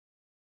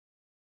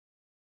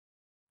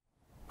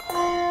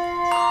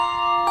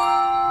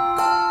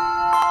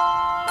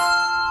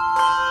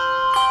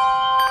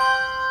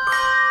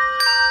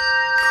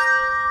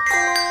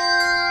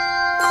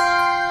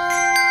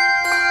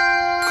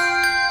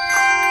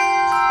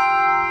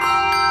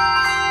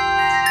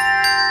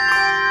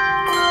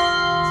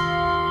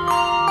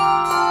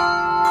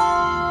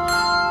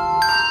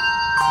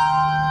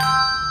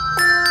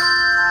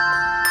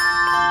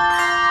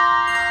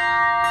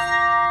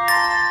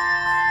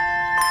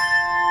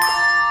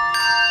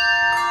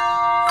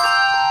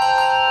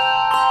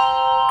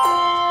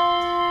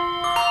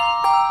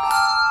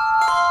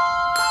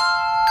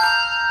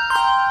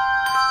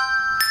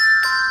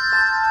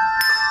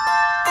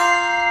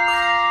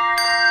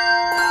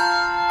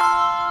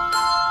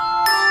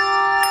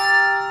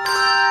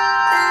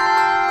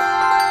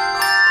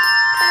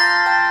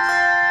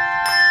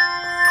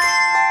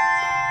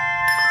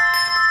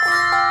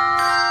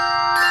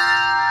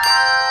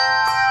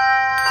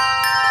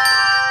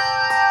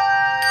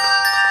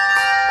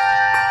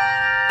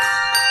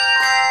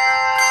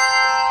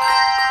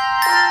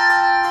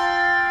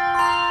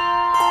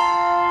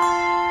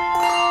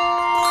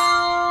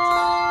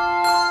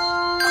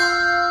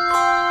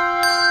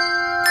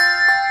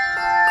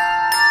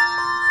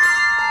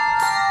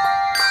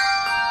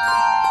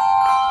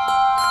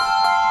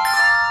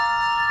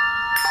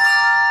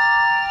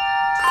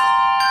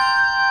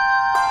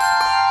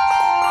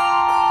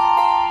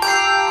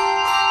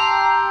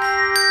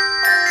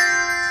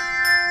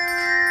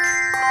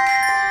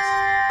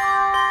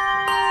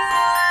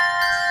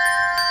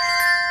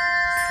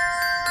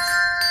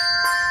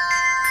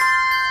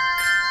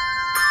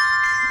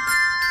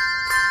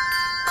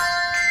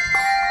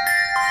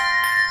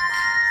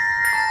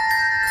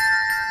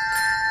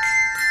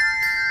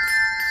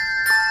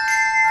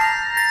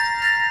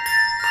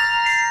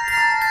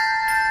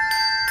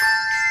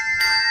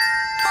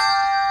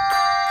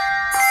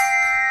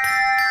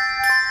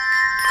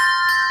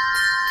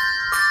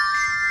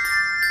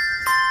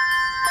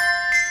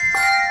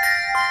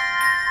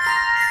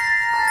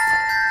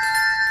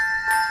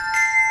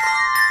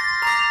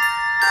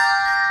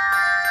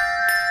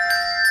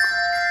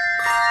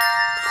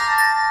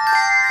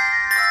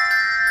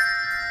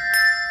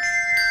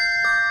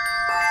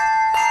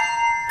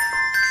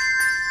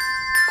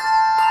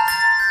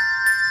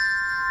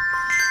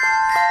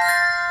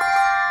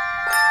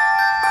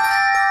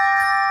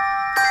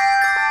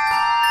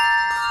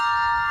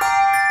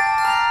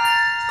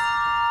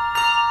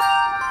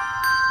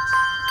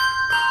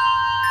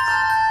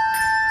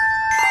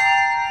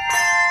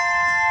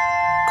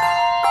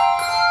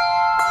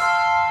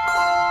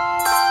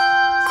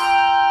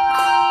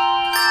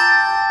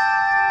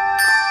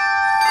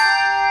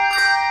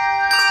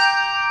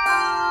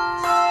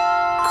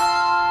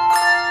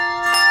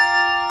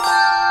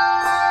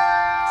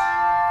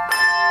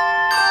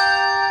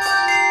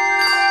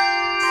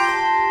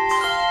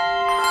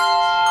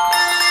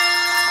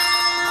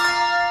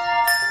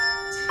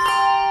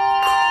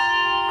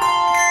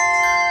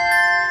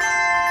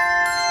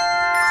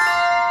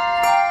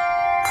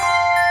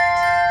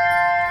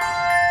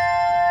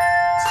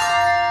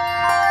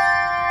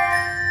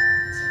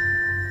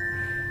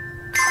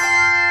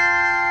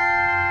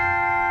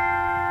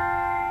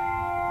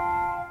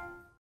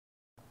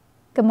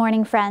Good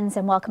morning, friends,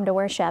 and welcome to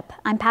worship.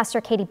 I'm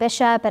Pastor Katie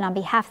Bishop, and on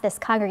behalf of this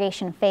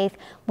congregation of faith,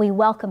 we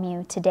welcome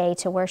you today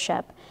to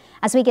worship.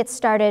 As we get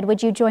started,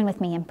 would you join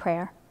with me in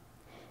prayer?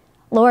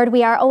 Lord,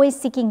 we are always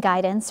seeking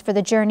guidance for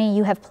the journey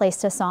you have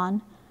placed us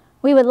on.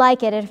 We would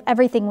like it if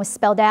everything was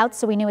spelled out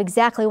so we knew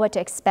exactly what to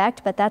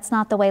expect, but that's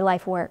not the way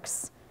life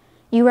works.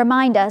 You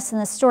remind us in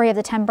the story of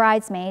the 10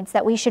 bridesmaids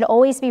that we should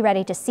always be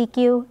ready to seek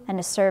you and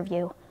to serve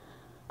you.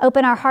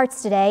 Open our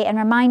hearts today and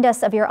remind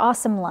us of your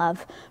awesome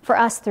love for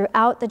us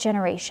throughout the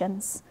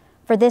generations.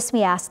 For this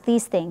we ask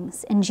these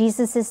things in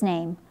Jesus'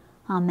 name.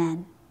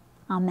 Amen.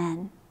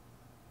 Amen.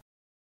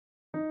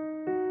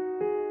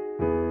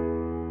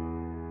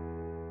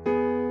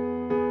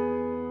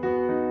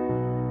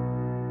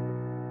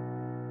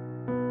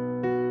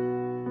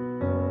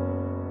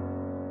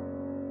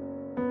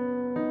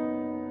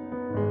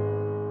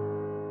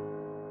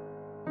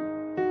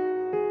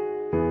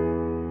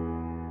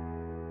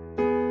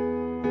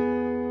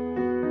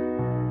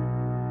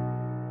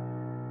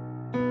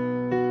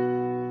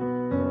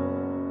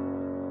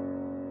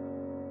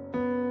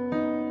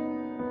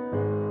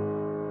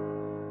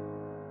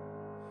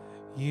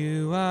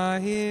 You are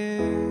here,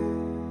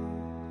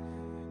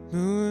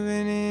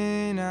 moving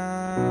in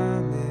our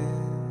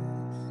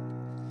midst.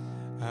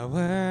 I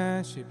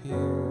worship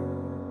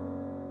you,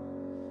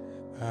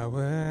 I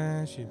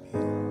worship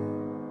you.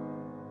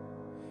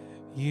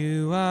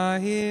 You are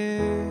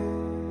here,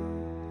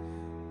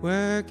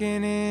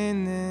 working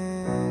in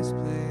this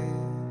place.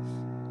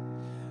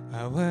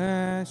 I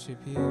worship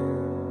you,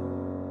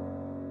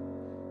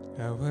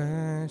 I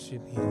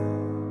worship you.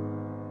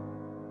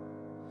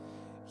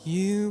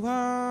 You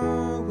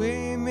are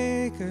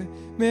waymaker,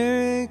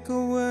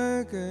 miracle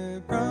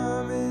worker,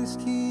 promise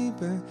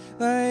keeper,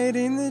 light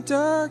in the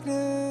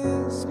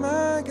darkness,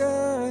 my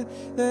God,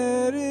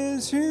 that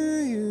is who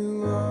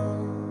you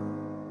are.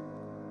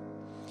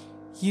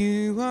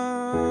 You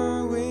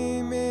are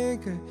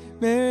waymaker,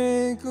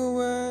 miracle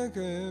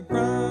worker,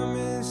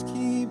 promise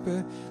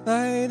keeper,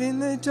 light in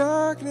the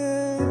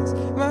darkness,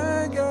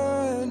 my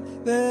God,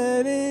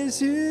 that is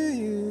who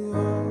you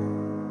are.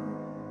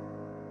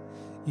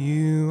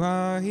 You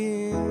are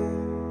here,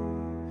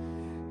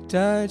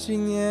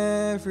 touching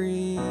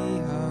every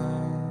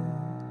heart.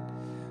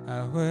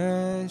 I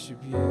worship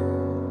you,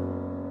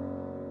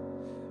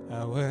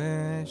 I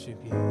worship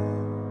you.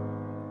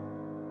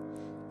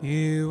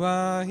 You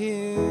are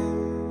here,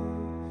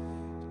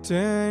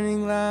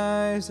 turning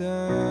lives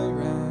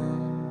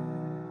around.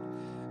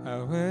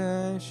 I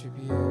worship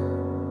you,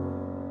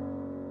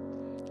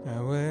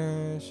 I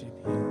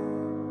worship you.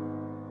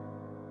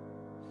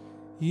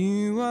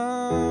 You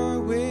are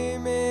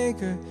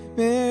waymaker,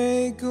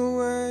 miracle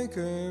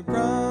worker,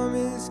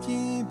 promise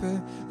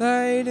keeper,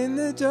 light in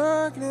the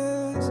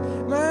darkness,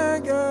 my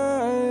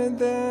God,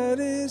 that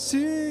is who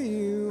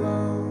you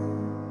are.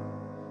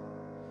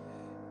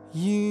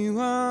 You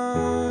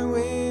are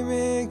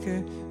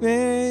waymaker,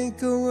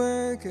 miracle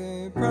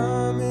worker,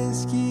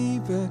 promise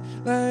keeper,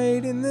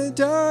 light in the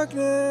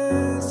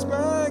darkness,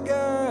 my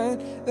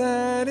God,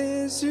 that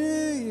is who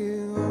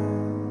you are.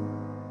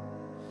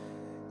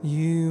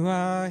 You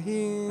are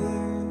here,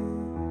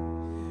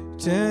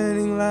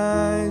 turning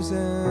lives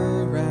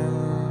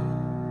around.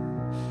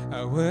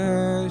 I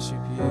worship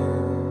you,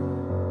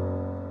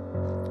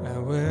 I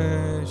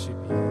worship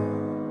you.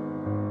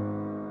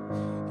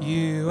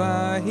 You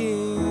are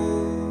here,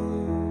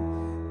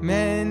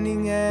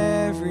 mending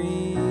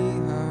every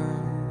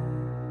heart.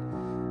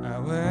 I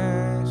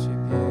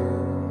worship you,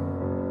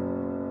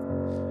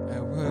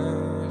 I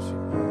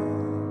worship you.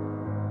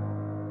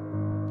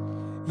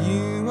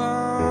 You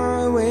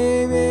are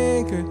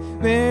waymaker,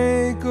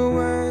 miracle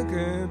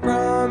worker,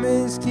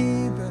 promise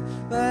keeper,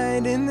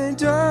 light in the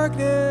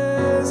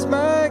darkness,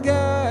 my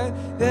God,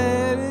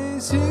 that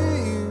is who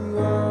you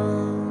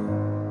are.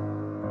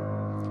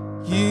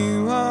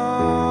 You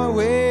are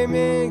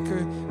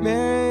waymaker,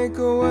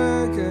 miracle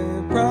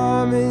worker,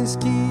 promise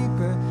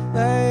keeper,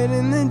 light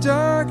in the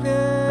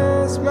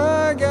darkness,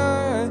 my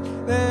God,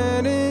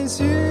 that is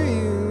who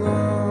you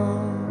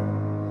are.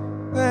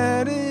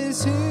 That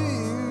is who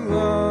you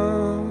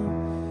are.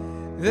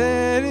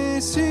 That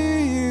is who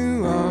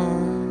you are.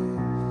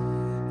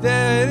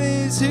 That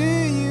is who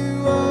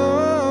you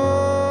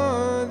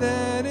are.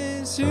 That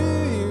is who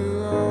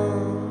you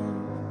are.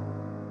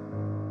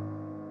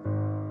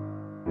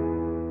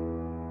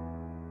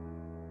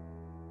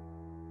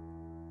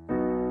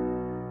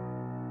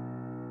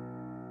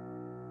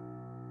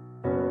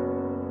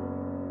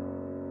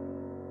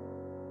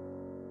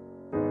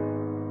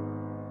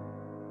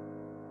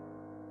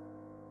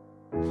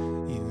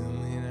 Even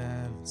when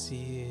I don't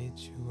see it,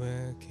 you're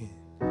working.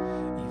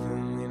 Even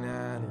when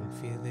I don't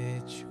feel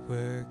it, you're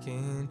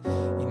working.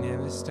 You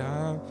never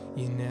stop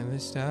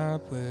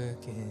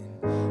working.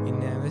 You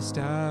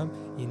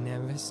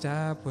never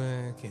stop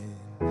working.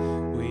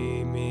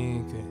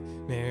 Waymaker,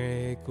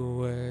 miracle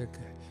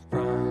worker,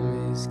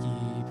 promise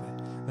keeper,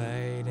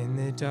 light in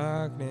the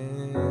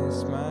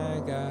darkness,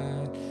 my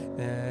God,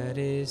 that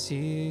is who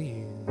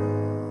you are.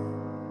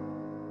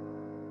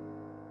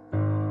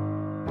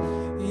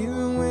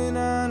 Even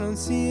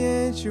see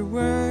it, you're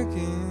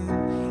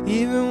working.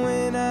 Even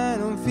when I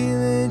don't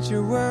feel it,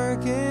 you're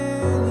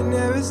working. You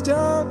never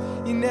stop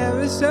working. You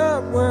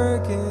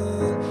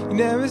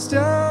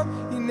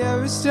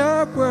never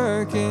stop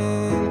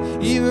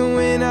working. Even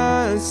when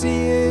I don't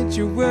see it,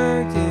 you're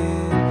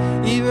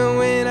working. Even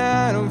when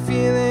I don't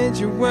feel it,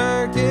 you're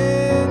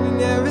working. You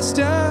never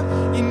stop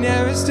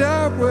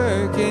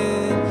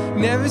working.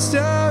 You never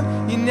stop.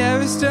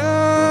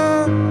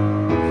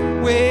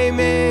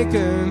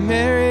 Waymaker,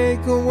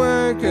 miracle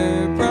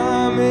worker,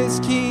 promise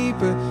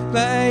keeper,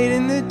 light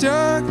in the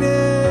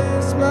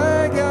darkness,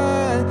 my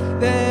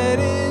God, that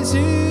is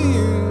who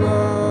you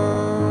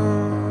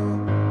are.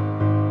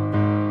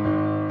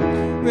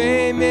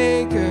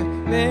 Waymaker,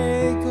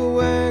 miracle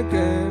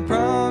worker,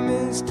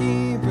 promise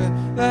keeper,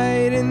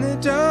 light in the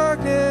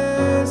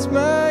darkness,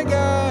 my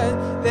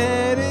God,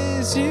 that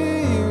is who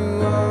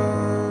you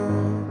are.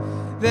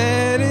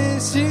 That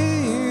is who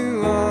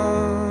you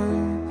are.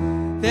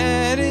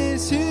 That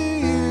is who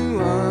you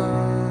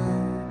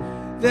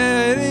are.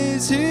 That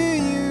is who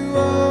you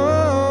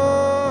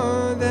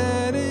are.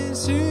 That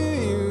is who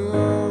you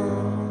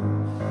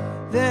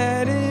are.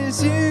 That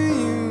is who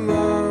you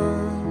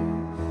are.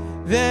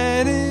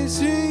 That is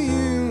who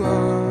you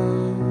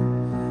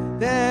are.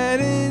 That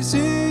is who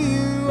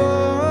you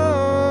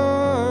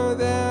are.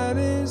 That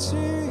is who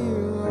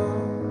you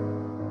are.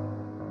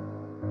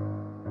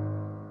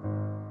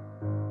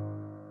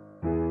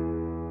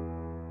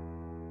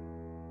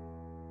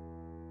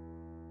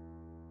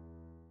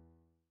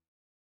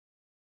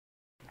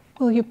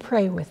 Will you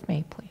pray with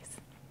me, please?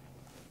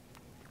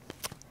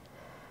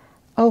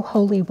 O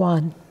Holy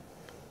One,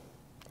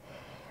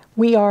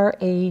 we are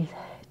a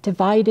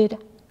divided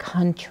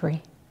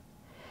country,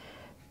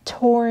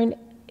 torn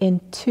in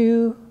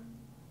two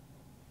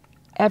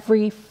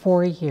every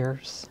 4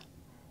 years,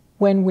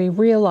 when we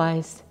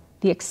realize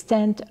the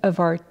extent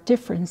of our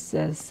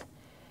differences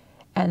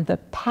and the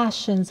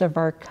passions of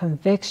our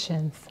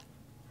convictions.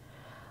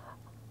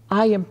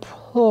 I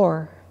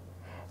implore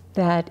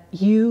that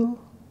you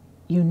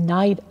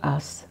unite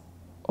us,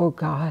 O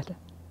God,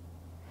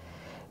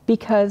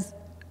 because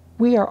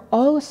we are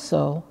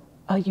also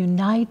a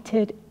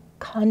united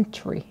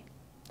country,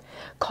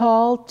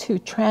 called to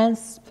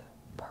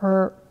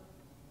transfer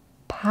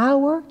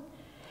power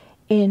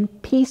in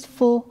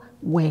peaceful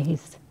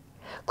ways,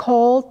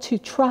 called to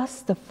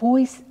trust the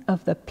voice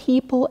of the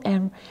people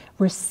and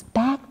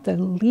respect the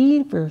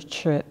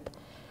leadership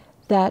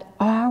that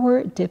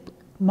our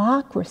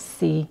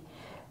democracy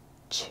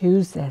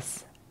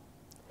chooses.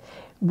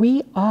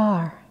 We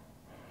are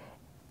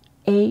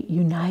a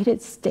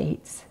United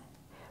States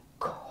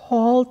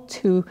called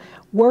to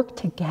work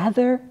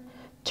together,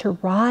 to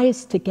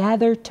rise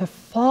together, to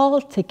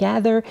fall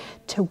together,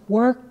 to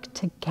work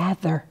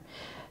together,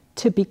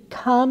 to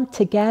become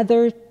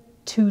together,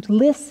 to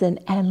listen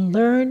and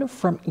learn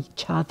from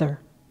each other.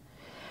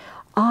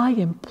 I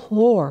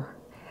implore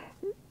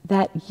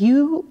that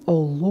you, O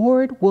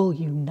Lord, will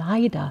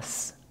unite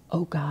us,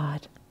 O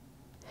God,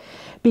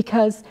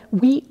 because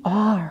we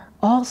are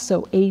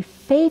also a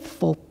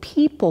faithful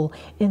people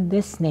in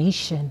this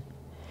nation.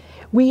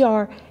 We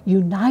are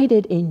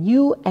united in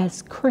you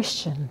as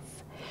Christians.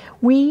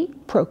 We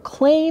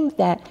proclaim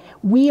that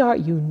we are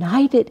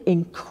united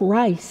in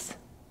Christ.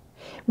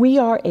 We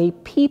are a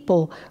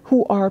people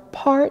who are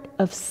part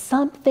of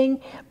something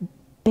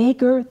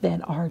bigger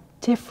than our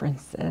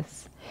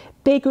differences,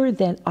 bigger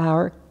than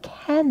our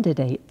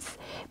candidates,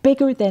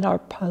 bigger than our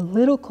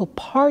political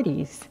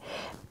parties,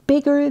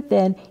 bigger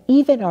than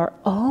even our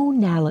own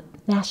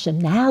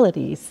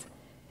nationalities.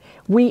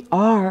 We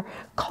are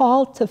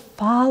called to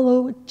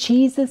follow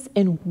Jesus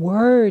in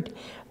word,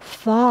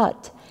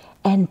 thought,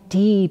 and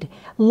deed,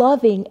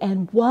 loving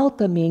and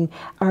welcoming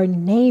our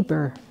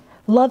neighbor,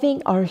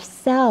 loving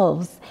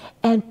ourselves,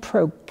 and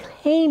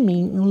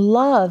proclaiming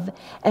love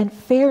and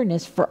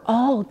fairness for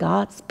all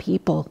God's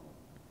people.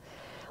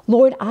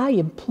 Lord, I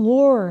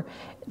implore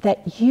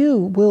that you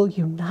will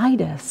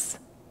unite us.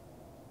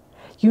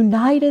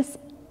 Unite us,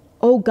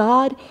 O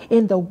God,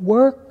 in the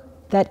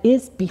work that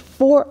is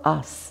before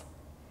us.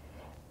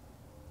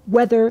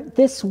 Whether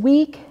this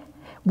week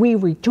we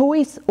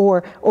rejoice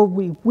or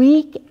we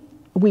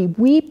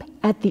weep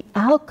at the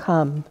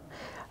outcome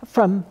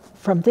from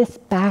this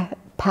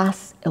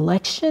past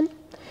election,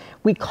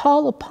 we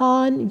call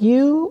upon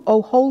you,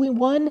 O Holy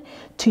One,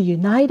 to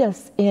unite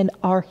us in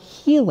our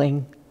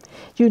healing.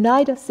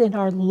 Unite us in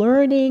our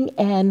learning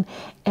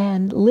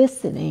and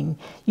listening.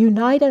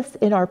 Unite us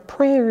in our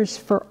prayers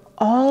for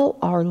all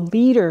our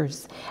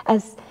leaders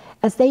as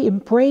they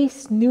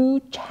embrace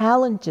new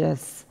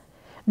challenges,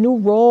 new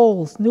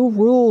roles, new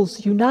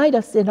rules. Unite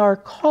us in our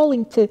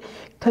calling to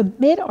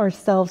commit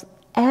ourselves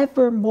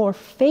ever more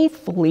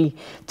faithfully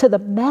to the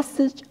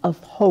message of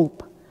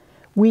hope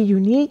we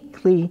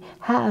uniquely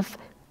have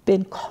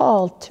been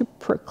called to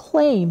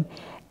proclaim.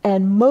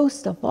 And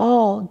most of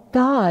all,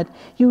 God,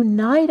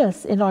 unite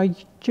us in our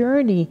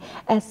journey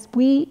as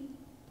we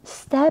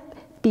step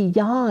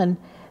beyond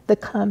the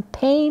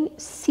campaign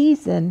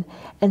season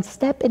and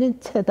step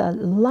into the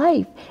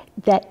life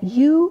that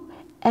you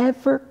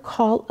ever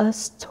call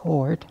us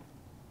toward.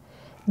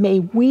 May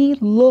we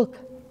look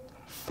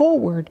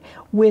forward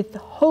with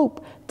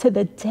hope to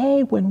the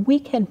day when we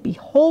can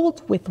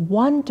behold with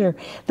wonder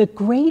the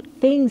great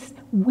things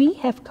we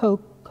have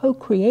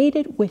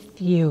co-created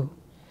with you.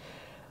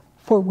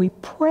 For we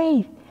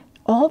pray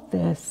all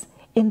this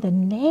in the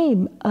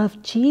name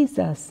of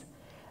Jesus,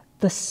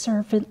 the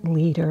servant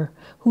leader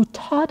who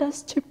taught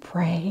us to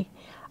pray,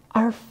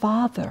 Our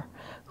Father,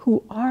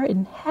 who art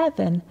in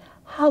heaven,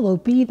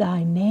 hallowed be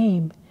thy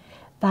name.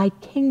 Thy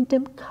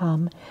kingdom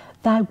come,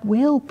 thy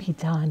will be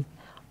done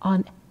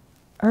on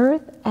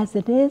earth as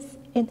it is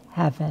in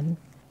heaven.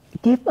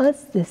 Give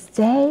us this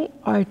day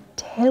our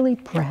daily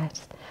bread.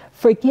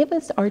 Forgive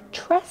us our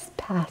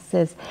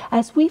trespasses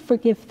as we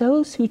forgive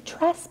those who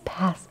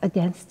trespass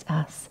against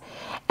us.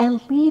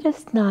 And lead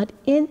us not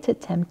into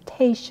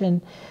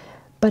temptation,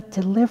 but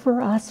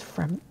deliver us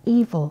from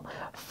evil.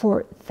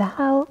 For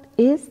thou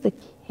is the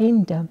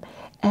kingdom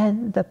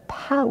and the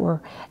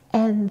power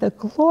and the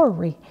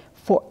glory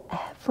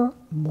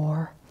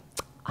forevermore.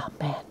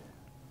 Amen.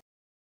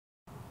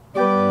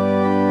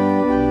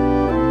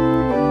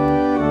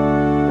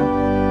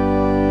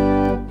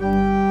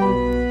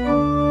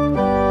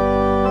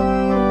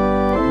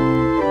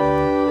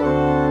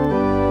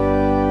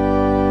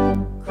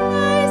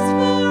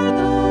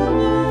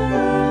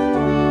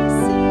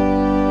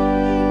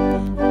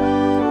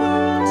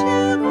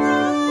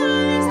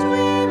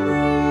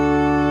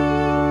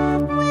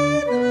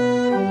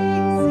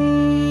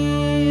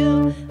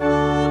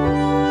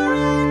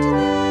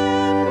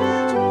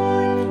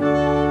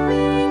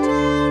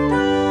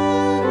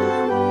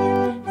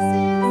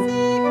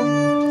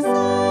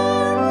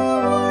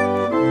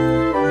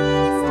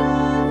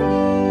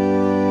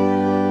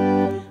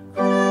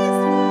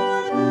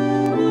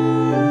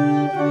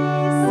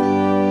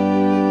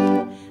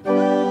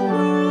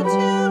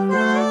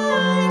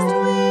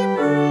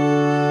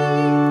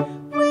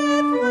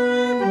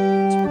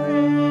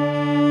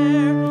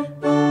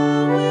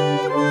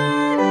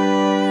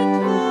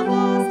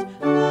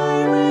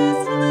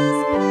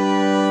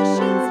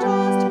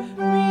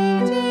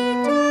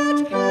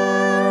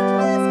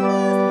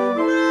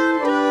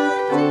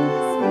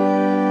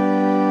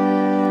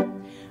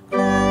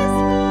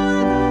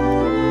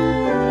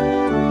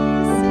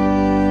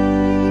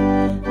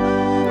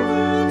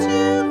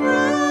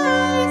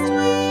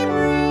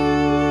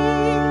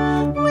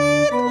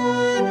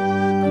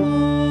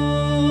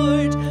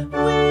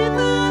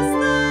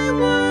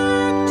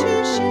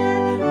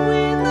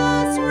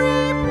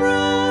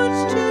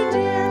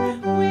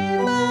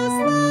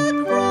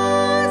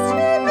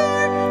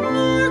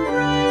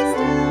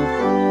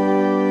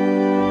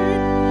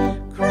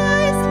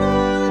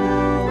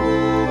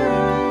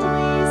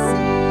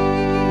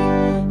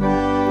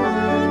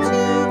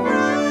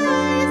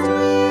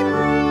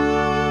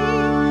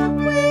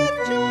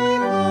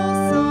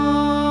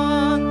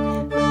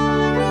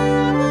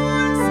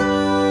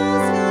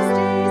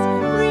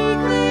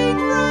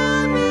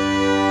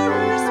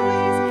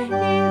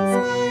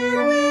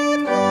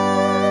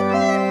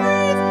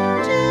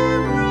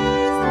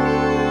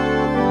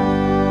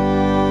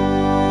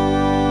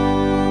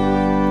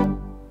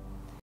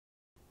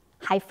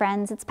 Hi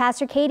friends, it's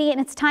Pastor Katie and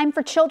it's time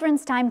for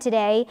Children's Time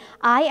today.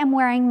 I am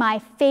wearing my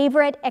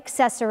favorite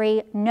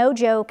accessory, no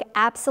joke,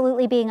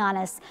 absolutely being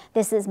honest.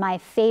 This is my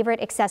favorite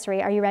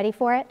accessory. Are you ready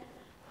for it?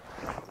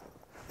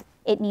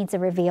 It needs a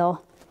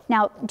reveal.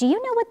 Now, do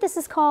you know what this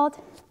is called?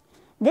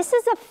 This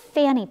is a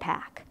fanny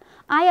pack.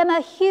 I am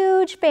a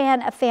huge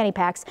fan of fanny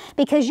packs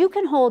because you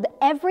can hold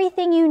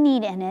everything you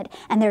need in it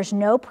and there's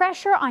no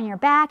pressure on your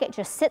back. It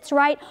just sits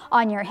right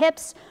on your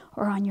hips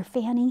or on your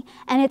fanny,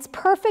 and it's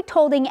perfect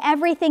holding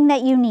everything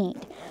that you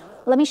need.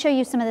 Let me show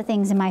you some of the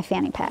things in my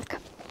fanny pack.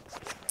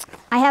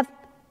 I have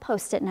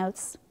Post-it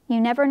notes.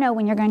 You never know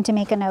when you're going to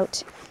make a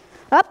note.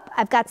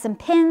 I've got some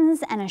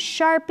pins and a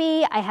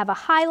Sharpie. I have a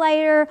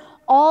highlighter,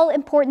 all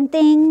important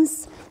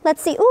things.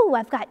 Let's see, ooh,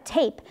 I've got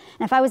tape.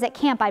 And if I was at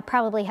camp, I'd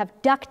probably have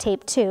duct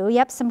tape too.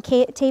 Yep, some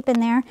tape in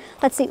there.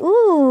 Let's see,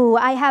 ooh,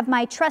 I have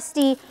my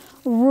trusty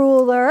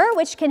ruler,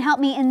 which can help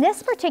me in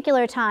this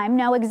particular time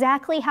know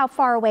exactly how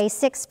far away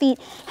 6 feet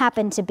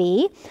happen to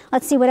be.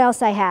 Let's see what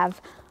else I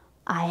have.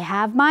 I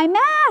have my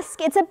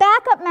mask. It's a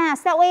backup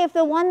mask. That way if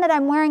the one that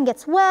I'm wearing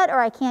gets wet or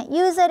I can't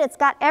use it, it's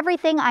got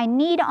everything I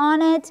need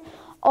on it,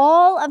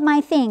 all of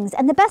my things.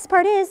 And the best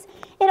part is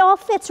it all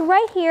fits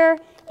right here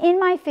in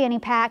my fanny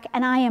pack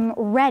and I am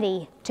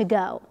ready to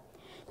go.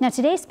 Now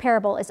today's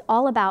parable is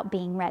all about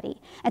being ready.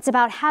 It's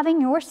about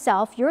having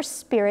yourself, your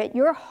spirit,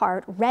 your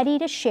heart ready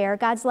to share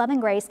God's love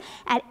and grace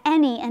at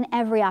any and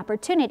every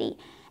opportunity.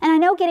 And I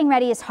know getting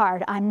ready is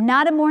hard. I'm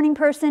not a morning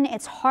person.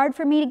 It's hard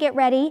for me to get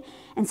ready.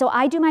 And so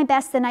I do my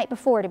best the night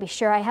before to be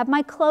sure I have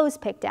my clothes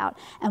picked out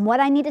and what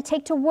I need to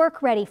take to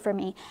work ready for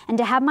me and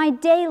to have my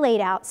day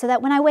laid out so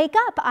that when I wake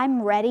up,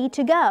 I'm ready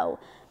to go.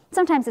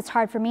 Sometimes it's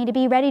hard for me to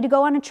be ready to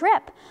go on a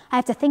trip. I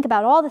have to think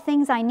about all the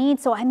things I need,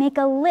 so I make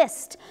a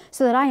list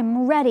so that I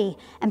am ready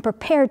and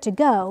prepared to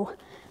go.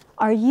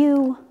 Are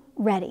you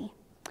ready?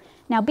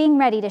 Now, being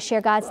ready to share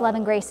God's love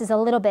and grace is a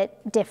little bit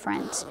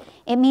different.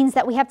 It means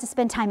that we have to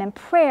spend time in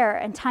prayer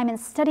and time in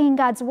studying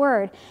God's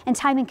word and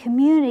time in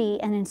community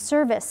and in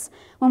service.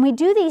 When we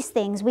do these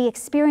things, we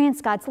experience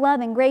God's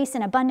love and grace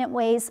in abundant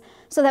ways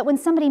so that when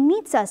somebody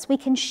meets us, we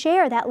can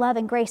share that love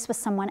and grace with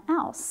someone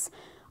else.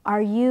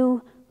 Are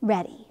you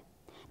ready?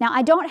 Now,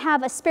 I don't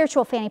have a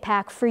spiritual fanny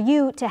pack for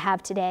you to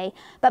have today,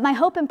 but my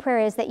hope and prayer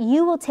is that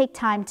you will take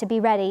time to be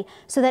ready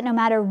so that no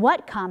matter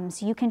what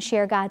comes, you can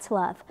share God's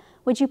love.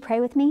 Would you pray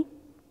with me?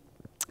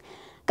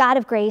 God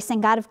of grace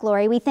and God of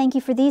glory, we thank you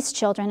for these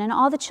children and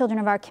all the children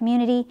of our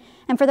community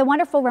and for the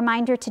wonderful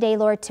reminder today,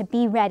 Lord, to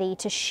be ready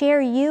to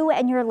share you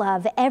and your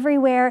love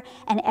everywhere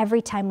and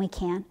every time we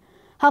can.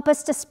 Help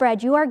us to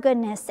spread your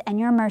goodness and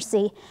your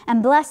mercy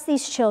and bless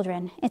these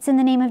children. It's in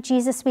the name of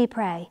Jesus we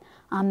pray.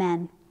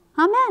 Amen.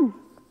 Amen.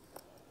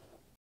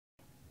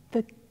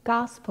 The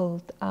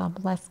gospel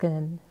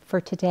lesson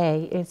for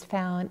today is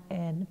found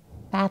in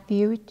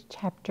Matthew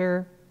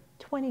chapter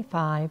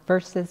 25,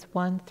 verses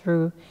 1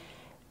 through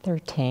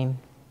 13.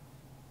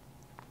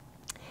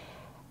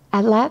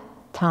 At that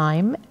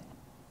time,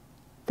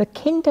 the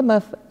kingdom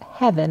of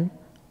heaven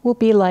will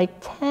be like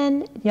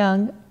 10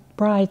 young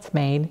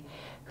bridesmaids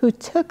who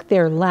took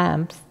their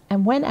lamps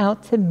and went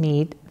out to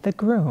meet the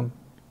groom.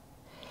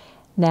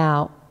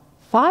 Now,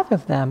 5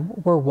 of them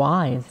were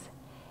wise,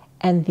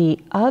 and the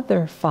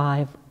other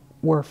 5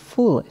 were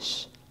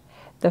foolish.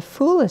 The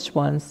foolish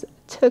ones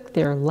took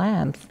their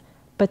lamps,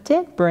 but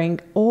didn't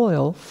bring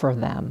oil for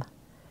them.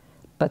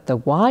 But the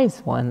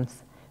wise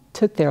ones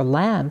took their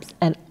lamps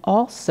and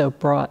also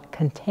brought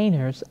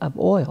containers of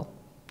oil.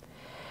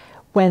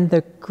 When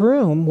the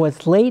groom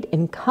was late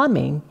in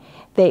coming,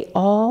 they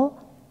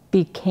all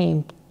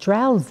became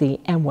drowsy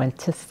and went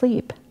to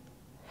sleep.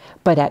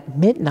 But at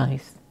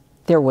midnight,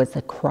 there was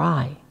a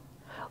cry,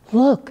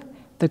 "Look,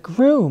 the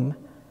groom,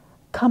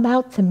 come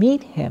out to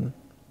meet him."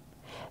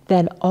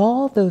 Then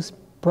all those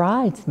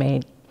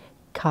bridesmaids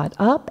caught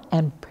up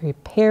and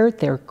prepared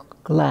their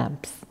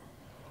lamps.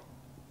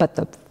 But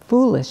the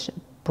foolish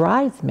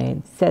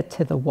bridesmaids said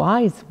to the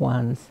wise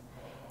ones,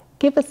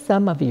 "Give us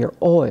some of your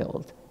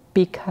oil,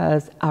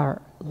 because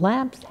our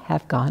lamps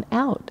have gone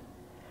out."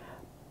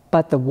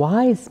 But the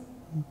wise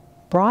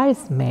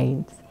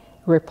bridesmaids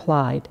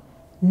replied,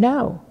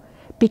 "No,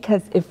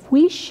 because if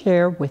we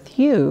share with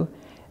you,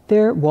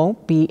 there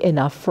won't be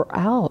enough for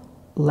our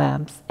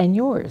lamps and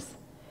yours.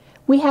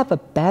 We have a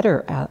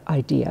better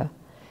idea.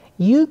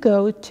 You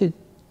go to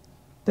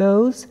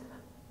those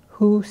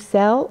who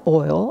sell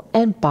oil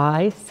and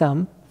buy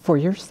some for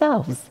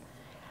yourselves."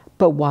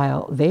 But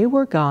while they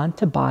were gone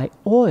to buy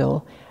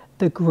oil,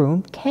 the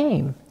groom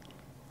came.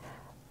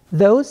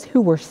 Those who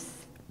were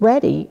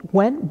ready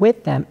went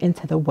with them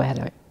into the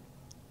wedding.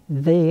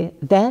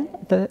 Then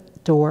the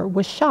door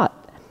was shut.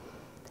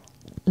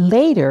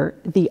 Later,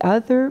 the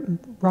other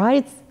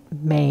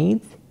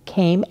bridesmaids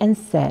came and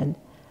said,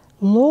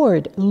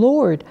 "Lord,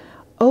 Lord,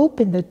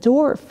 open the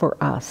door for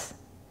us."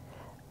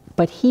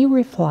 But he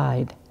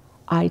replied,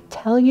 "I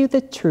tell you the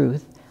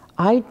truth,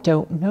 I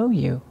don't know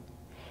you.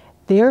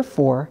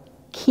 Therefore,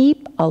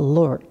 keep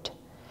alert,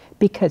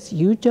 because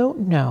you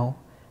don't know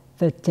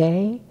the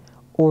day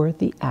or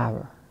the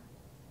hour."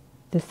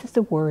 This is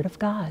the word of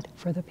God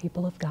for the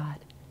people of God.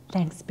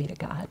 Thanks be to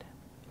God.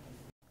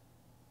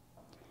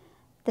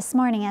 This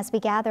morning, as we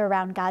gather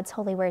around God's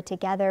holy word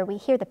together, we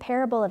hear the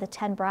parable of the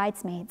 10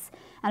 bridesmaids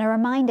and are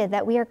reminded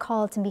that we are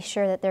called to be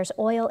sure that there's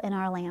oil in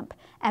our lamp,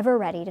 ever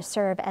ready to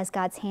serve as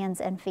God's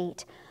hands and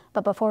feet.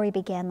 But before we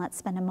begin, let's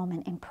spend a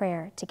moment in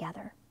prayer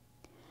together.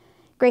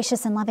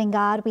 Gracious and loving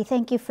God, we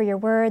thank you for your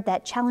word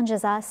that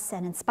challenges us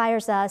and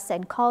inspires us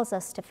and calls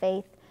us to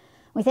faith.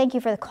 We thank you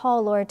for the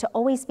call, Lord, to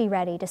always be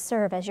ready to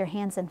serve as your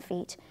hands and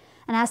feet,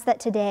 and ask that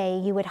today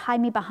you would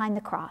hide me behind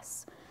the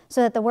cross,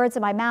 so that the words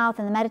of my mouth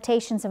and the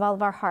meditations of all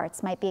of our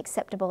hearts might be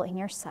acceptable in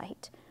your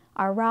sight.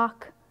 Our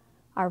rock,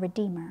 our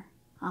Redeemer.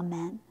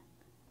 Amen.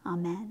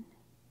 Amen.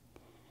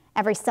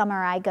 Every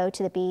summer I go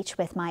to the beach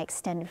with my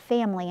extended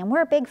family, and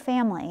we're a big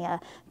family, a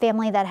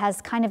family that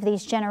has kind of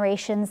these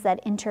generations that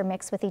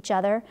intermix with each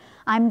other.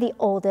 I'm the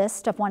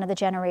oldest of one of the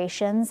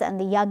generations, and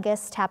the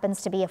youngest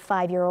happens to be a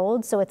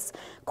 5-year-old, so it's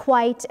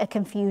quite a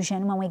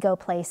confusion when we go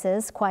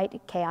places,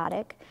 quite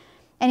chaotic.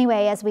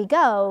 Anyway, as we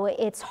go,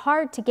 it's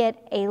hard to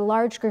get a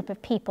large group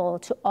of people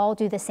to all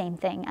do the same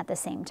thing at the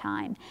same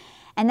time.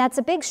 And that's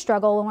a big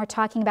struggle when we're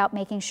talking about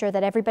making sure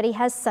that everybody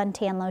has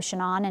suntan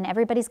lotion on and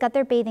everybody's got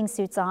their bathing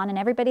suits on and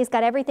everybody's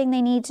got everything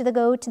they need to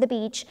go to the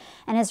beach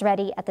and is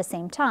ready at the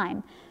same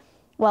time.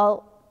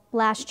 Well,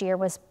 last year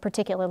was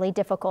particularly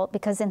difficult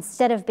because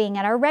instead of being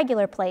at our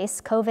regular place,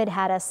 COVID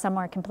had us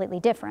somewhere completely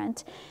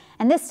different.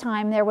 And this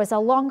time there was a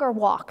longer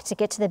walk to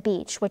get to the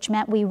beach, which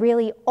meant we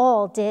really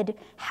all did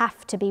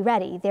have to be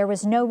ready. There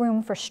was no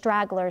room for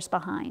stragglers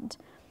behind.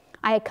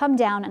 I had come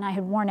down and I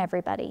had warned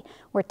everybody,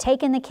 we're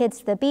taking the kids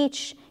to the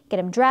beach, get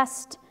them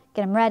dressed,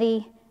 get them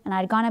ready, and I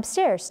had gone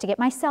upstairs to get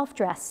myself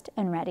dressed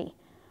and ready.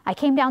 I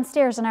came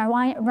downstairs and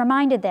I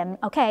reminded them,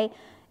 okay,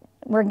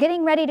 We're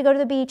getting ready to go to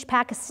the beach,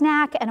 pack a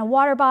snack and a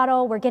water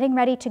bottle. We're getting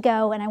ready to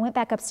go, and I went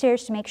back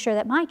upstairs to make sure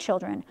that my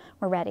children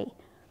were ready.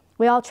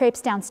 We all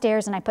traipsed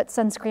downstairs, and I put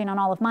sunscreen on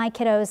all of my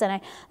kiddos, and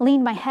I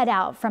leaned my head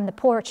out from the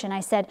porch, and I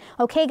said,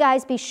 okay,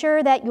 guys, be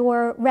sure that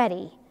you're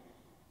ready.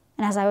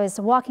 And as I was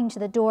walking to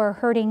the door,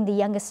 herding the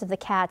youngest of the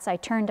cats, I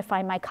turned to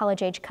find my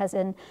college-age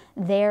cousin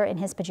there in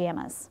his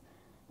pajamas.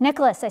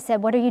 Nicholas, I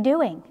said, what are you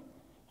doing?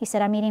 He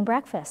said, I'm eating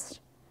breakfast.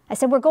 I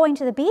said, we're going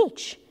to the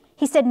beach.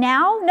 He said,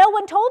 now? No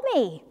one told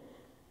me.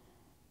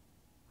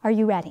 Are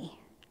you ready?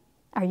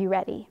 Are you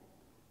ready?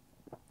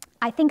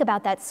 I think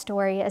about that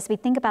story as we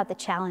think about the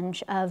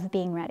challenge of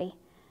being ready.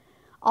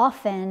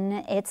 Often,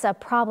 it's a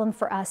problem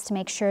for us to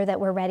make sure that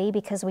we're ready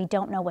because we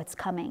don't know what's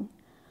coming.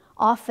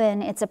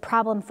 Often, it's a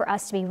problem for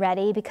us to be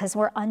ready because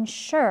we're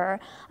unsure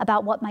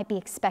about what might be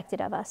expected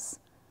of us.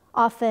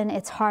 Often,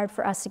 it's hard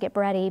for us to get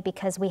ready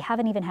because we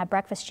haven't even had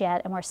breakfast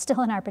yet and we're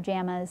still in our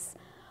pajamas.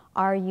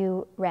 Are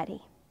you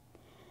ready?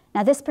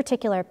 Now, this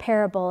particular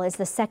parable is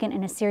the second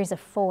in a series of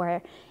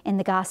 4 in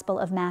the Gospel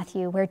of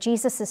Matthew, where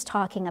Jesus is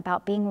talking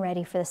about being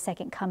ready for the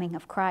second coming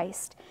of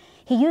Christ.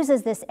 He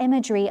uses this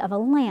imagery of a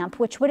lamp,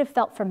 which would have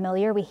felt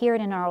familiar. We hear it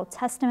in our Old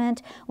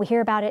Testament. We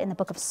hear about it in the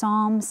book of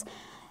Psalms.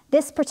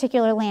 This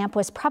particular lamp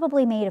was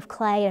probably made of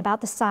clay about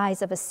the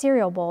size of a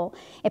cereal bowl.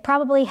 It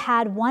probably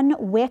had one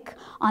wick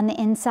on the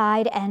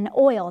inside and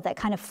oil that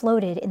kind of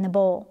floated in the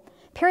bowl.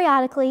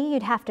 Periodically,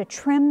 you'd have to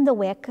trim the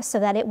wick so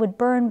that it would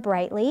burn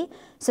brightly,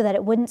 so that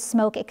it wouldn't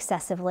smoke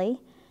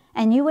excessively,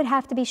 and you would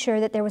have to be sure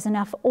that there was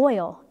enough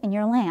oil in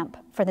your lamp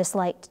for this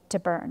light to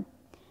burn.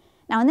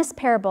 Now, in this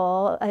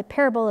parable, a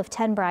parable of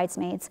 10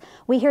 bridesmaids,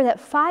 we hear that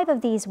 5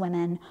 of these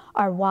women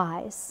are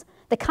wise.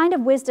 The kind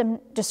of wisdom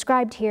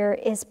described here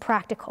is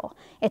practical.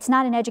 It's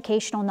not an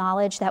educational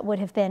knowledge that would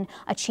have been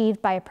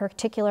achieved by a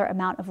particular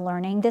amount of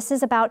learning. This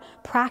is about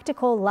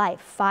practical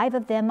life. 5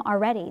 of them are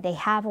ready. They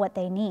have what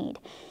they need.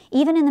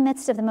 Even in the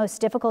midst of the most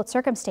difficult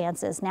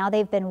circumstances, now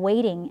they've been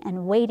waiting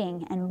and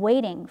waiting and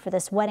waiting for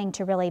this wedding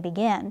to really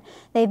begin.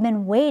 They've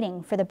been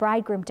waiting for the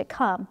bridegroom to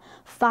come.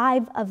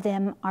 5 of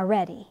them are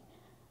ready.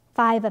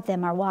 5 of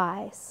them are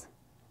wise,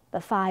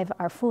 but 5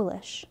 are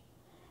foolish.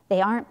 They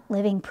aren't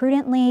living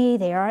prudently,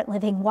 they aren't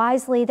living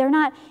wisely, they're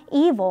not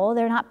evil,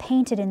 they're not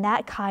painted in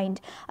that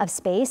kind of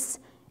space.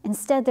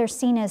 Instead, they're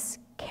seen as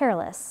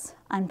careless,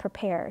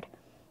 unprepared.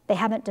 They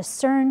haven't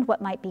discerned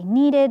what might be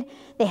needed.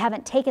 They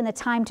haven't taken the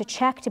time to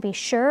check to be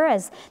sure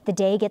as the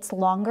day gets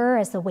longer,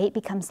 as the wait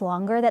becomes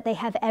longer, that they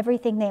have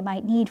everything they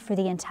might need for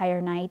the entire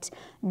night.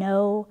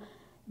 No,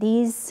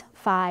 these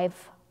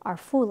 5 are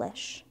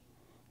foolish.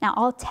 Now,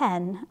 all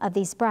 10 of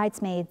these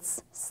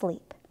bridesmaids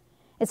sleep.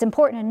 It's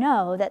important to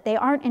know that they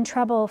aren't in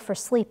trouble for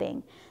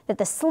sleeping, that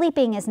the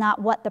sleeping is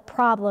not what the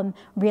problem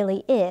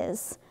really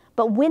is.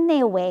 But when they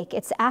awake,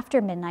 it's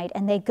after midnight,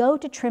 and they go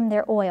to trim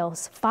their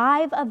oils.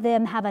 5 of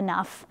them have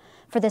enough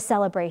for the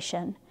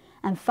celebration,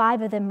 and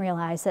 5 of them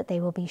realize that they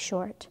will be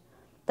short.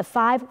 The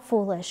 5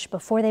 foolish,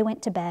 before they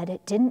went to bed,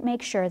 didn't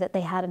make sure that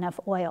they had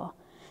enough oil.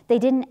 They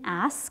didn't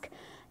ask,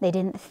 they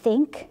didn't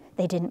think,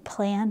 they didn't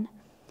plan.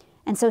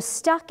 And so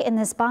stuck in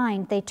this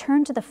bind, they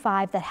turn to the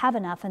 5 that have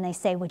enough and they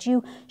say, would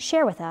you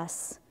share with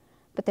us?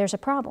 But there's a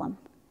problem.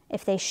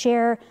 If they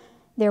share,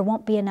 there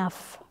won't be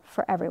enough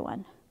for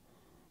everyone.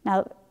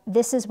 Now,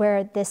 this is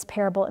where this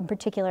parable in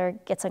particular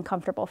gets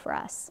uncomfortable for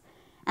us.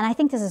 And I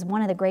think this is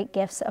one of the great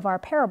gifts of our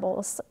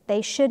parables.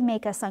 They should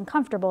make us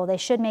uncomfortable. They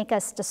should make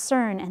us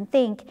discern and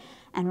think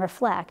and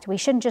reflect. We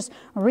shouldn't just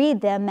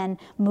read them and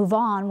move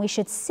on. We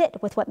should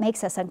sit with what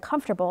makes us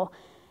uncomfortable.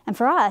 And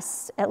for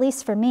us, at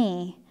least for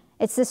me,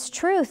 it's this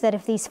truth that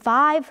if these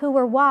 5 who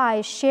were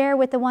wise share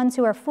with the ones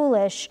who are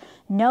foolish,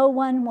 no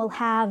one will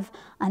have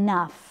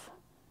enough.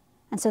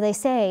 And so they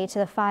say to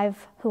the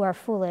 5 who are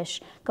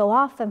foolish, go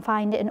off and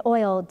find an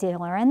oil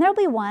dealer. And there'll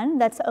be one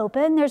that's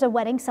open. There's a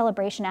wedding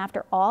celebration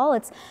after all.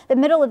 It's the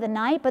middle of the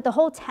night, but the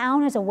whole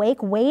town is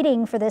awake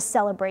waiting for this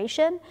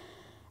celebration.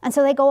 And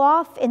so they go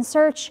off in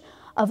search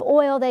of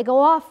oil. They go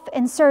off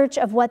in search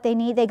of what they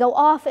need. They go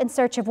off in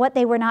search of what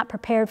they were not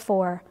prepared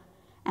for.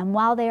 And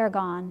while they are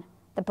gone,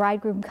 the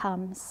bridegroom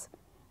comes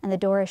and the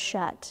door is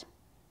shut,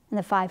 and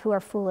the 5 who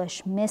are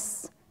foolish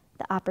miss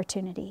the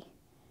opportunity.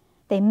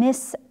 They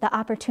miss the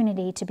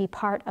opportunity to be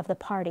part of the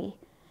party,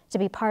 to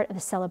be part of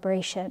the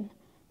celebration,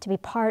 to be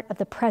part of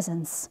the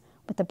presence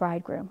with the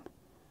bridegroom.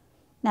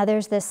 Now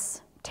there's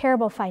this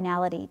terrible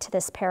finality to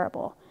this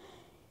parable,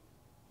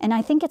 and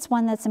I think it's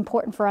one that's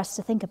important for us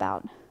to think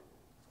about.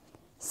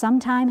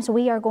 Sometimes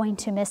we are going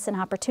to miss an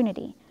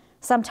opportunity.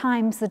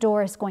 Sometimes the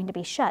door is going to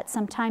be shut.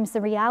 Sometimes the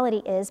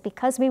reality is,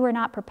 because we were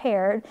not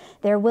prepared,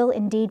 there will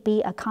indeed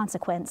be a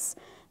consequence.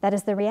 That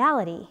is the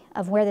reality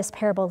of where this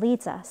parable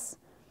leads us.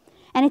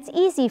 And it's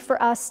easy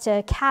for us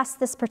to cast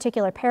this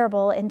particular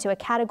parable into a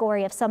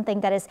category of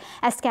something that is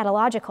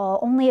eschatological,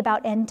 only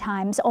about end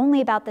times,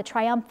 only about the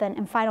triumphant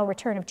and final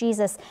return of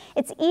Jesus.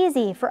 It's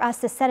easy for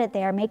us to set it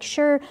there. Make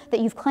sure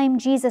that you've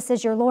claimed Jesus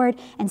as your Lord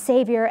and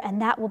Savior,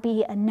 and that will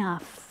be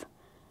enough.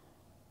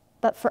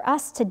 But for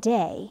us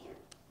today,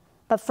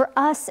 but for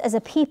us as a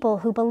people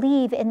who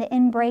believe in the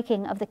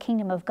inbreaking of the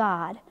kingdom of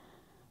God,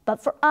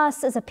 but for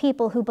us as a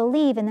people who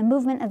believe in the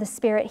movement of the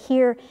Spirit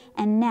here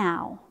and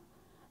now,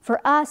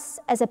 for us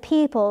as a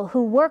people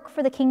who work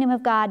for the kingdom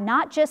of God,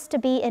 not just to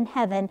be in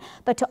heaven,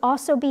 but to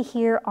also be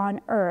here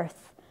on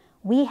earth,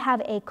 we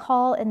have a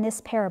call in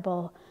this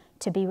parable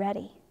to be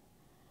ready.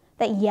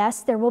 That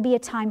yes, there will be a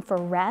time for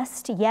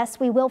rest. Yes,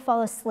 we will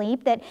fall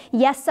asleep. That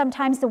yes,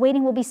 sometimes the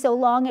waiting will be so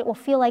long it will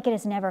feel like it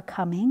is never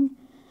coming.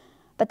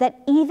 But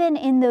that even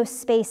in those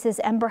spaces,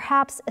 and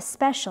perhaps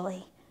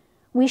especially,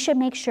 we should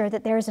make sure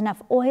that there is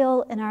enough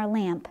oil in our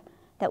lamp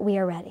that we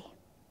are ready.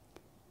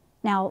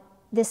 Now,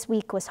 this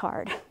week was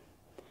hard.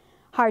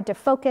 Hard to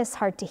focus,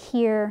 hard to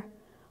hear,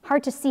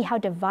 hard to see how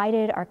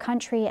divided our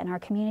country and our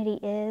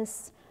community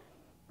is.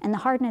 And the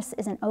hardness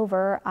isn't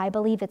over. I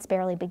believe it's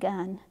barely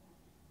begun.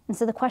 And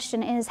so the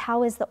question is,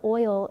 how is the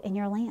oil in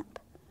your lamp?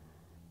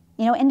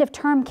 You know, end of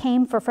term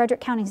came for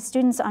Frederick County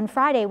students on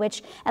Friday,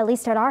 which, at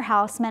least at our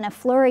house, meant a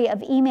flurry of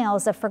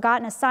emails of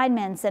forgotten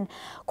assignments and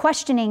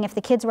questioning if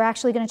the kids were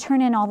actually going to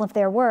turn in all of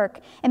their work.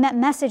 It meant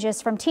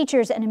messages from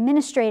teachers and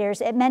administrators.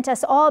 It meant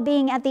us all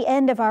being at the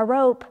end of our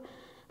rope.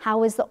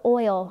 How is the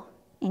oil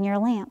in your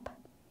lamp?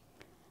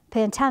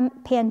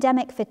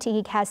 Pandemic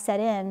fatigue has set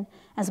in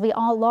as we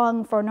all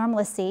long for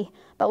normalcy,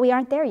 but we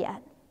aren't there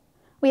yet.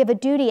 We have a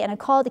duty and a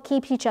call to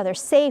keep each other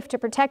safe, to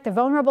protect the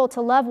vulnerable, to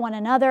love one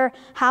another.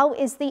 How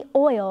is the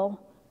oil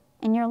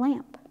in your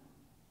lamp?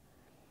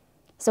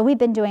 So we've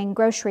been doing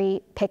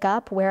grocery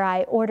pickup, where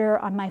I order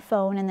on my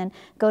phone and then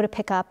go to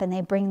pick up, and they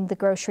bring the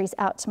groceries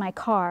out to my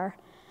car.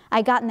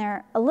 I got in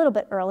there a little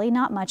bit early,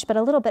 not much, but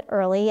a little bit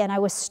early, and I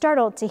was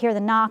startled to hear the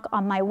knock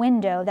on my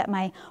window that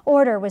my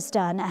order was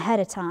done ahead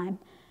of time.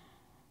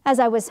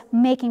 As I was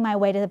making my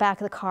way to the back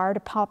of the car to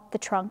pop the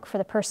trunk for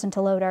the person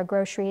to load our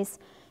groceries,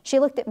 she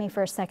looked at me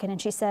for a second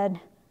and she said,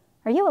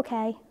 "Are you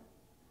okay?"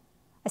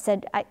 I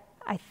said, I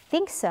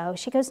think so.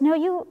 She goes, "No,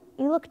 you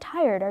look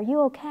tired. Are you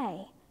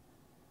okay?"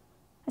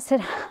 I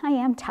said, "I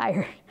am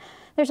tired.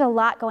 There's a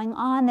lot going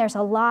on. There's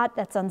a lot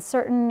that's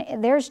uncertain.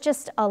 There's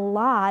just a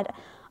lot.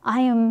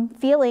 I am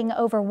feeling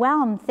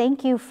overwhelmed.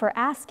 Thank you for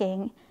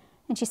asking."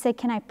 And she said,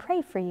 "Can I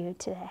pray for you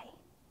today?"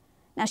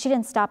 Now, she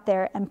didn't stop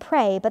there and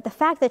pray, but the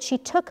fact that she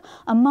took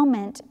a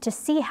moment to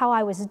see how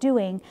I was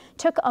doing,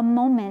 took a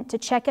moment to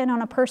check in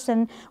on a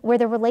person where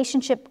the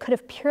relationship could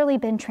have purely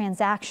been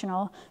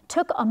transactional,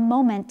 took a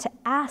moment to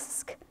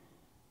ask,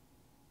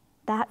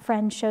 that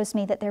friend shows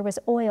me that there was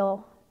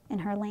oil in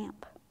her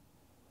lamp.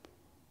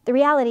 The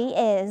reality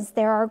is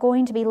there are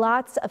going to be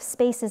lots of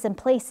spaces and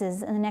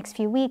places in the next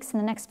few weeks, in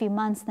the next few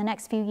months, in the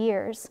next few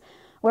years,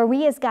 where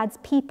we as God's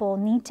people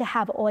need to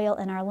have oil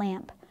in our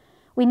lamp.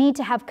 We need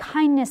to have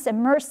kindness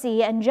and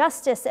mercy and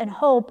justice and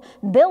hope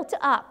built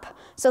up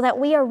so that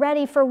we are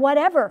ready for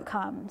whatever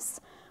comes.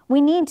 We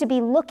need to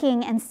be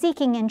looking and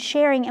seeking and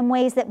sharing in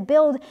ways that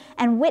build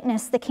and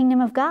witness the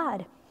kingdom of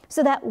God,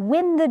 so that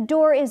when the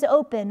door is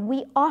open,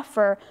 we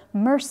offer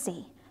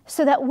mercy,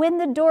 so that when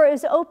the door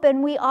is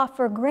open, we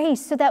offer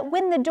grace, so that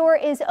when the door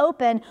is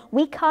open,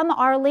 we come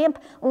our lamp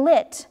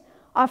lit,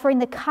 offering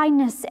the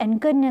kindness and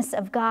goodness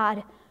of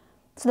God,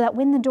 so that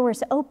when the door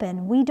is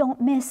open, we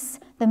don't miss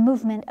the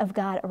movement of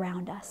God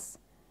around us.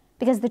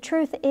 Because the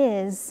truth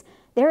is,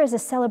 there is a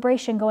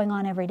celebration going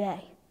on every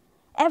day.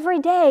 Every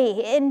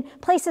day in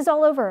places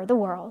all over the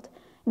world.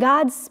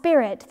 God's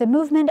Spirit, the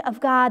movement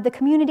of God, the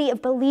community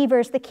of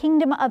believers, the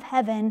kingdom of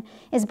heaven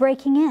is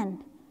breaking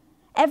in.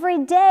 Every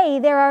day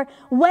there are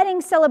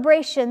wedding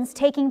celebrations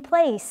taking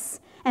place,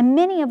 and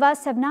many of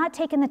us have not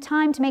taken the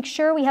time to make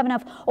sure we have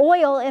enough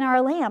oil in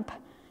our lamp,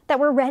 that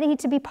we're ready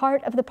to be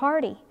part of the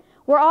party.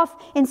 We're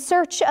off in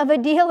search of a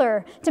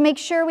dealer to make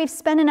sure we've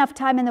spent enough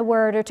time in the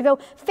Word, or to go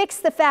fix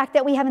the fact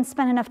that we haven't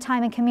spent enough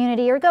time in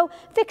community, or go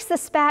fix the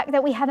fact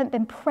that we haven't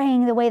been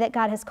praying the way that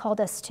God has called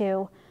us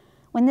to,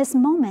 when this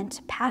moment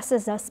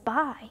passes us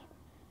by.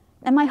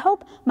 And my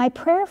hope, my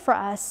prayer for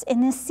us in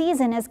this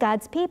season as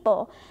God's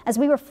people, as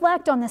we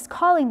reflect on this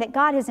calling that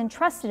God has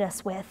entrusted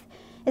us with,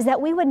 is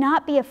that we would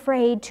not be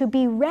afraid to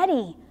be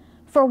ready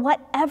for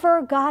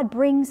whatever God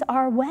brings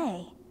our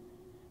way.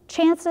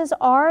 Chances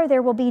are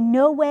there will be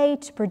no way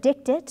to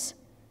predict it,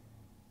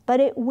 but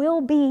it will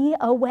be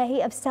a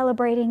way of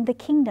celebrating the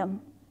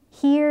kingdom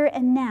here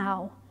and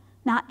now,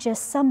 not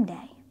just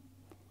someday.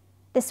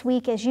 This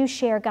week, as you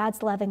share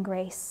God's love and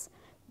grace,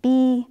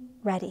 be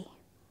ready,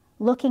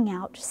 looking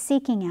out,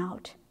 seeking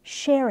out,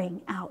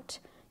 sharing out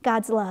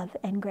God's love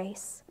and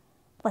grace.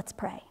 Let's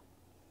pray.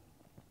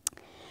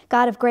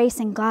 God of grace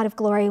and God of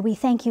glory, we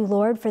thank you,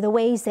 Lord, for the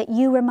ways that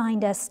you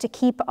remind us to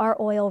keep our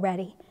oil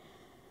ready.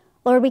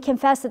 Lord, we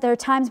confess that there are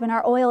times when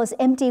our oil is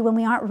empty, when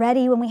we aren't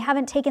ready, when we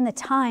haven't taken the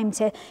time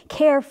to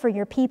care for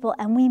your people,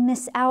 and we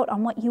miss out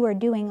on what you are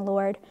doing,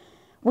 Lord.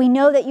 We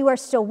know that you are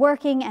still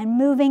working and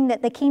moving,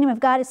 that the kingdom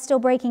of God is still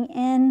breaking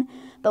in,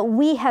 but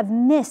we have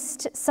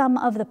missed some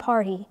of the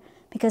party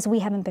because we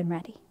haven't been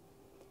ready.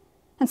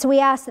 And so we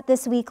ask that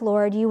this week,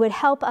 Lord, you would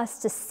help us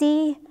to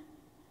see,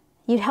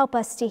 you'd help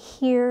us to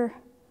hear,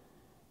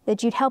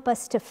 that you'd help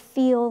us to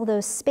feel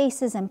those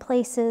spaces and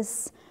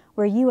places where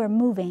where you are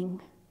moving,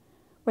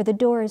 where the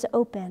door is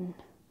open,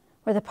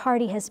 where the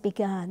party has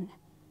begun,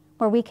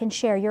 where we can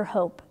share your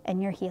hope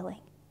and your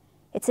healing.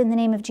 It's in the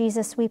name of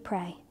Jesus we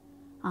pray.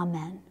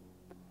 Amen.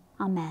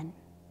 Amen.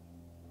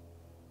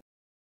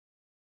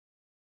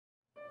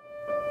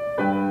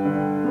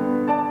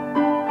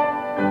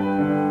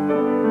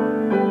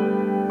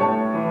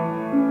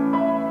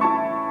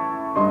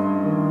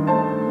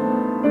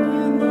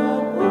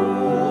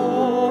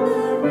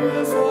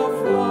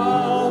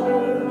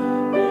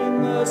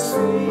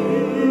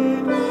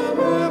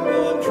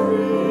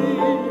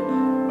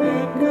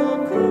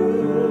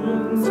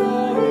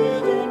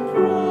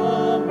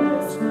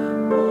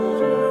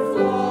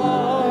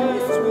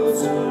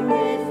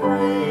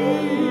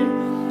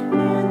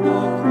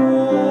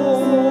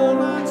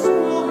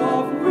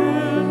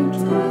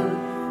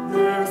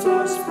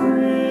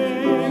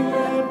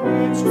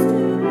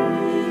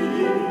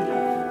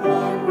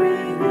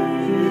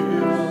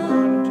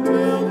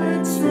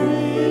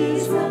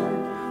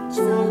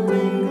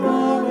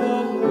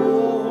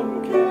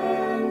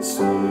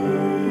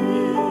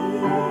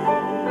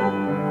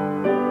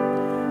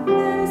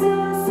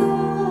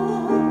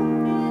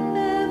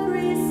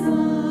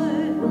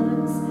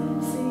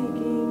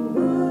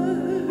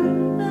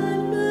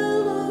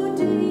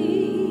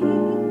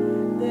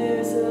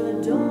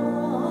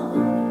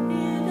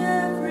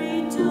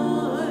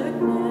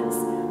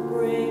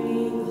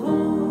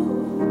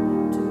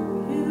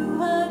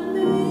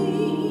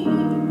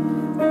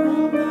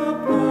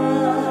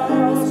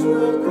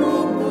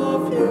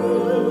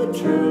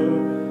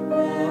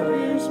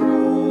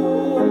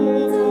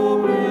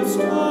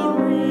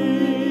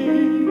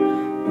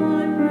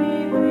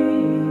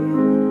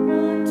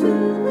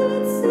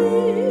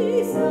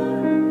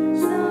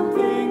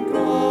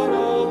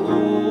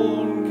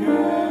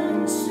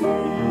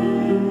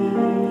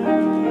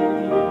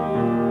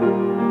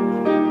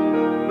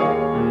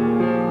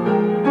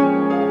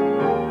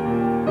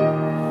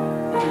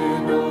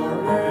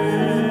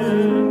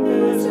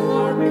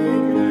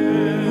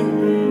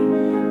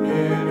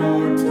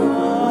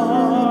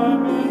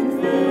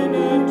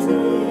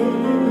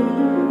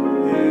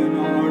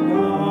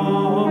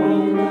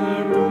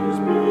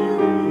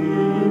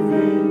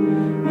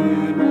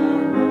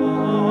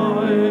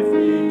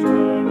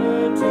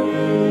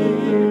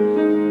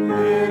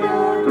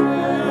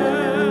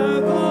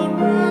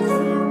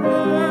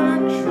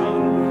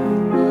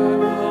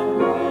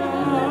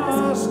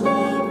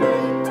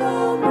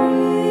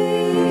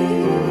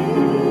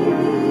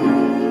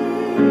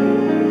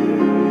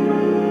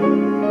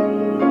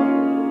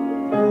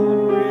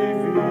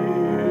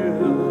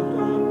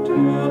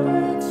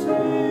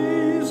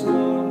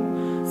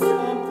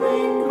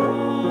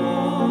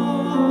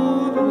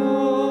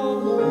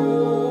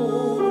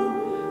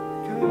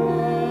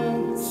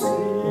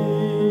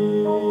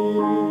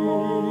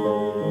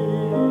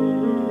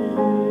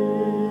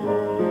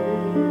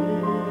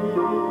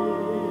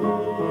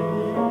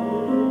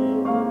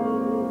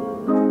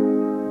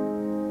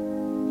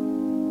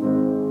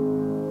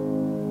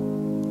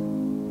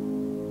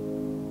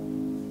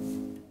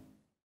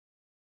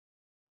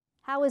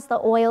 How is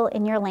the oil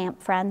in your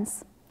lamp,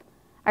 friends?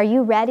 Are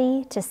you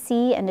ready to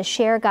see and to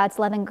share God's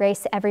love and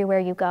grace everywhere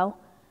you go?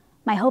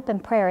 My hope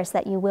and prayer is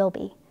that you will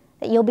be,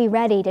 that you'll be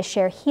ready to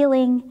share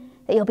healing,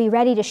 that you'll be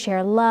ready to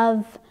share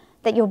love,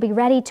 that you'll be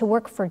ready to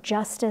work for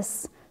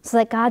justice so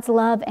that God's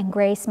love and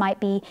grace might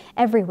be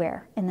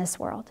everywhere in this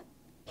world.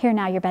 Hear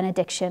now your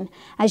benediction.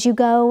 As you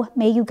go,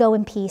 may you go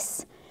in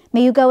peace.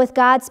 May you go with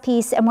God's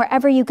peace, and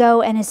wherever you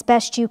go and as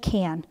best you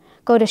can,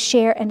 go to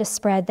share and to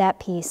spread that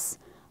peace.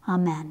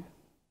 Amen.